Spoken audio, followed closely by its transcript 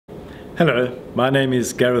Hello, my name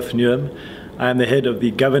is Gareth Newham. I am the head of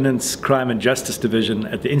the Governance, Crime and Justice Division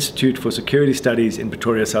at the Institute for Security Studies in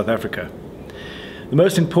Pretoria, South Africa. The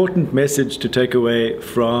most important message to take away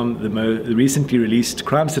from the recently released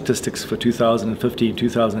crime statistics for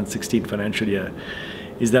 2015-2016 financial year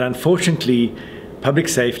is that unfortunately public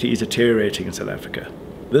safety is deteriorating in South Africa.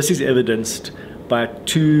 This is evidenced by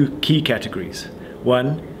two key categories.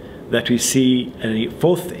 One, that we see a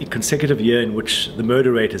fourth consecutive year in which the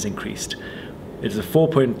murder rate has increased. It is a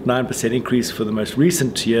 4.9% increase for the most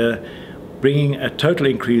recent year, bringing a total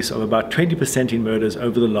increase of about 20% in murders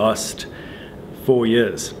over the last 4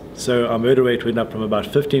 years. So our murder rate went up from about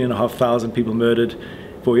 15,500 people murdered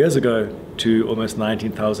 4 years ago to almost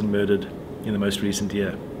 19,000 murdered in the most recent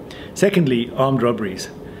year. Secondly, armed robberies.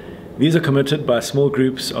 These are committed by small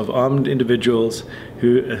groups of armed individuals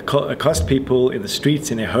who accost people in the streets,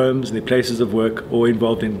 in their homes, in their places of work, or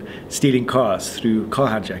involved in stealing cars through car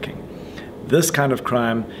hijacking. This kind of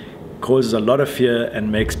crime causes a lot of fear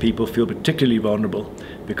and makes people feel particularly vulnerable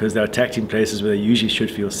because they're attacked in places where they usually should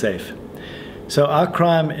feel safe. So our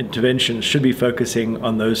crime interventions should be focusing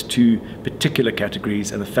on those two particular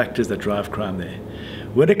categories and the factors that drive crime there.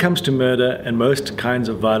 When it comes to murder and most kinds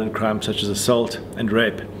of violent crime such as assault and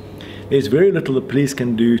rape, there's very little the police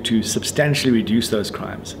can do to substantially reduce those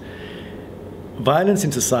crimes. Violence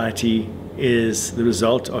in society is the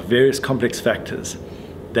result of various complex factors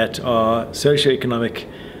that are socioeconomic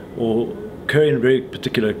or occur in very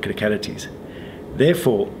particular localities.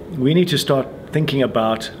 Therefore, we need to start thinking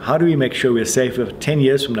about how do we make sure we're safer 10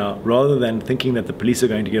 years from now rather than thinking that the police are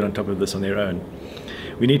going to get on top of this on their own.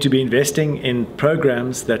 We need to be investing in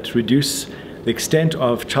programs that reduce the extent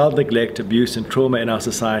of child neglect, abuse and trauma in our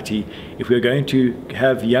society if we're going to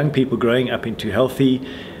have young people growing up into healthy,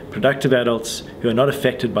 productive adults who are not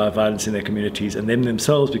affected by violence in their communities and them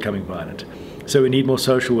themselves becoming violent. So we need more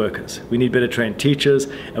social workers, we need better trained teachers,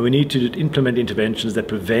 and we need to implement interventions that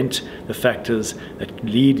prevent the factors that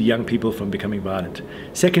lead young people from becoming violent.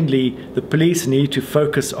 Secondly, the police need to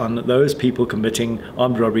focus on those people committing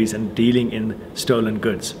armed robberies and dealing in stolen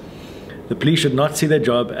goods. The police should not see their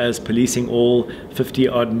job as policing all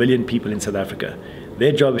 50-odd million people in South Africa.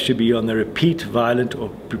 Their job should be on the repeat violent or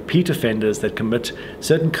repeat offenders that commit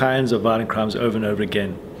certain kinds of violent crimes over and over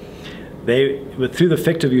again. Through the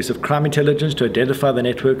effective use of crime intelligence to identify the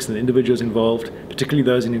networks and the individuals involved, particularly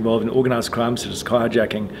those involved in organized crimes such as car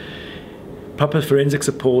hijacking, proper forensic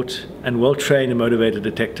support and well-trained and motivated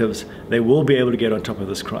detectives, they will be able to get on top of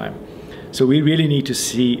this crime. So we really need to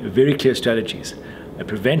see very clear strategies.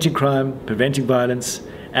 Preventing crime, preventing violence,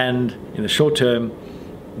 and in the short term,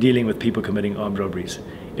 dealing with people committing armed robberies.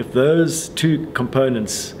 If those two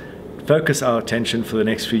components focus our attention for the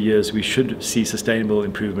next few years, we should see sustainable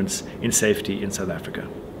improvements in safety in South Africa.